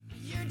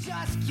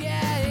Just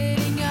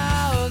getting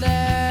older,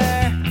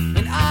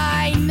 and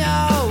I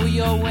know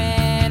you'll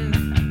win.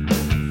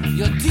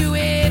 You'll do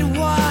it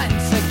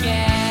once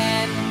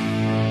again.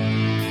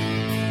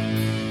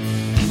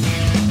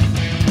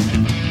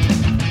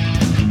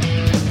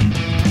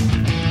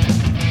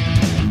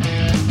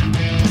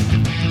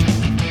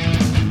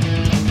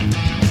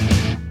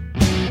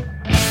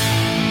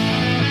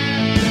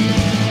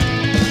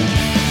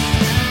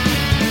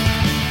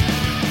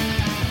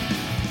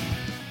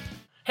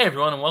 Hey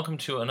everyone, and welcome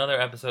to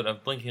another episode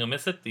of Blink You'll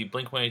Miss It, the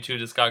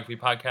Blink-182 discography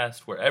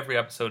podcast where every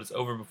episode is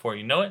over before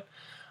you know it.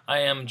 I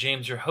am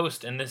James, your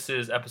host, and this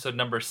is episode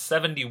number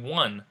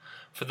 71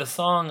 for the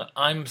song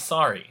I'm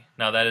Sorry.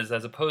 Now that is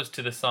as opposed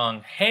to the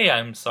song Hey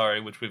I'm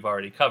Sorry, which we've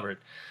already covered.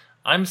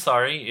 I'm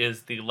Sorry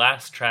is the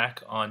last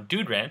track on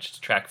Dude Ranch, it's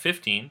track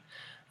 15,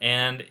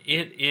 and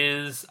it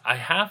is, I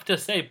have to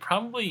say,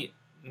 probably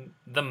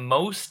the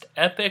most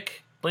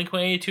epic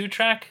Blink-182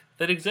 track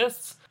that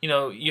exists. You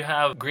know, you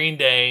have Green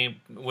Day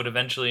would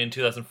eventually in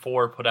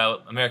 2004 put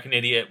out American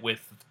Idiot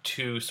with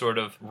two sort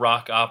of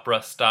rock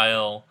opera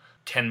style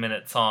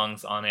 10-minute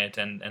songs on it,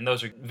 and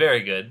those are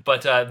very good.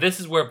 But this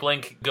is where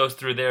Blink goes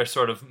through their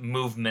sort of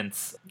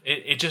movements.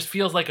 It just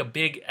feels like a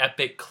big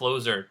epic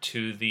closer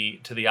to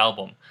the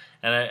album.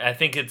 And I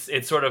think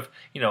it's sort of,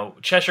 you know,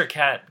 Cheshire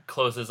Cat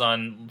closes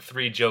on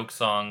 3 joke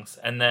songs,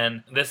 and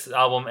then this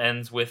album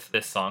ends with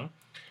this song.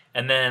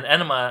 And then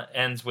Enema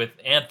ends with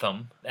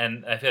Anthem,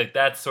 and I feel like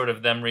that's sort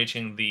of them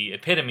reaching the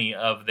epitome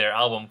of their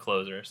album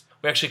closers.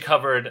 We actually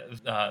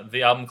covered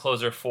the album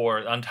closer for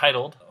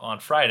Untitled on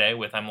Friday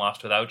with I'm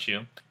Lost Without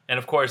You. And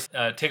of course,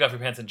 Take Off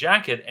Your Pants and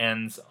Jacket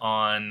ends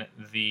on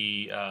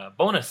the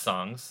bonus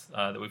songs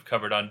that we've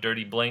covered on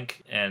Dirty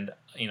Blink and,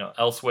 you know,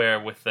 elsewhere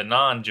with the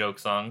non-joke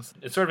songs.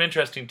 It's sort of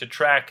interesting to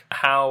track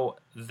how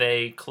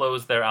they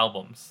close their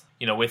albums.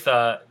 You know, with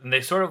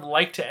they sort of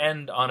like to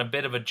end on a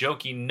bit of a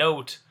jokey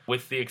note,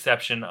 with the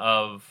exception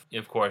of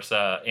course,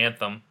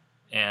 Anthem.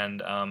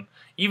 And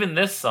even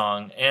this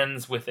song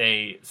ends with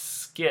a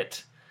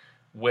skit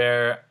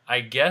where I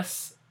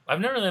guess,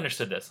 I've never really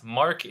understood this.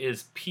 Mark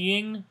is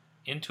peeing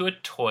into a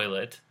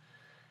toilet,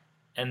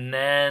 and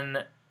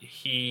then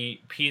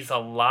he pees a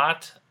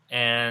lot,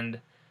 and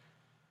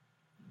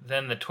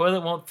then the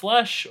toilet won't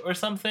flush or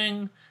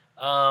something.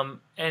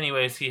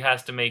 Anyways, he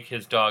has to make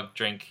his dog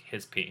drink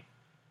his pee.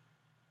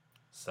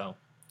 So,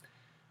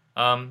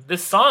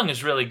 this song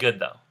is really good,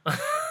 though.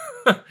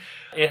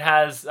 It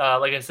has,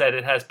 like I said,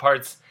 it has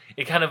parts.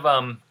 It kind of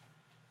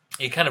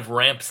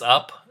ramps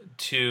up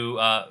to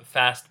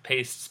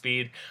fast-paced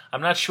speed.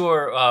 I'm not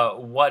sure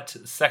what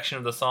section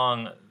of the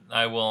song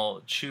I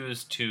will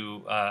choose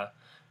to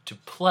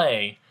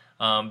play,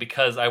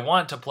 because I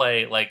want to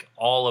play like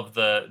all of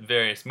the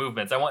various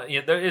movements.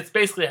 It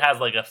basically has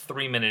like a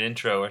 3-minute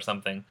intro or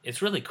something.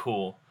 It's really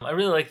cool. I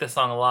really like this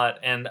song a lot,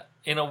 and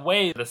in a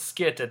way, the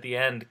skit at the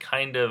end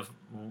kind of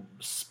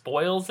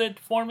spoils it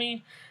for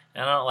me,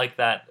 and I don't like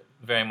that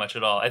very much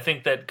at all. I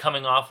think that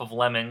coming off of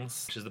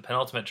Lemmings, which is the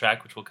penultimate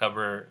track, which we'll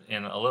cover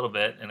in a little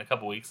bit, in a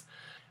couple weeks,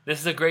 this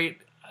is a great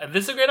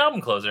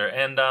album closer,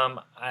 and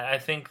I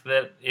think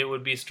that it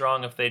would be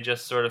strong if they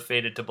just sort of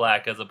faded to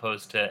black as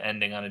opposed to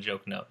ending on a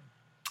joke note.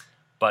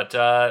 But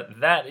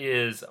that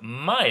is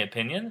my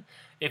opinion.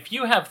 If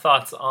you have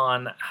thoughts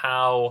on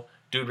how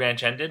Dude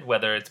Ranch ended,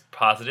 whether it's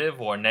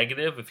positive or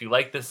negative, if you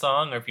like this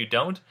song or if you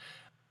don't,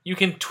 you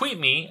can tweet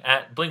me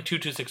at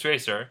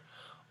Blink226Racer,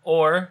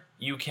 or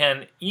you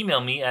can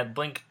email me at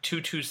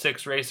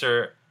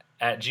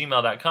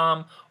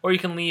Blink226Racer@gmail.com, or you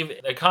can leave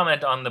a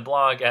comment on the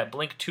blog at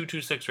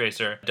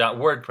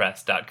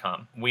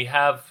Blink226Racer.wordpress.com. We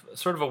have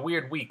sort of a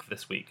weird week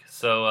this week,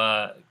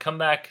 so come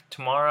back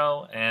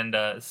tomorrow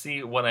and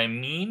see what I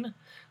mean.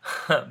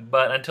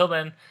 But until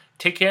then,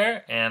 take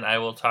care, and I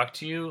will talk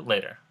to you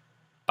later.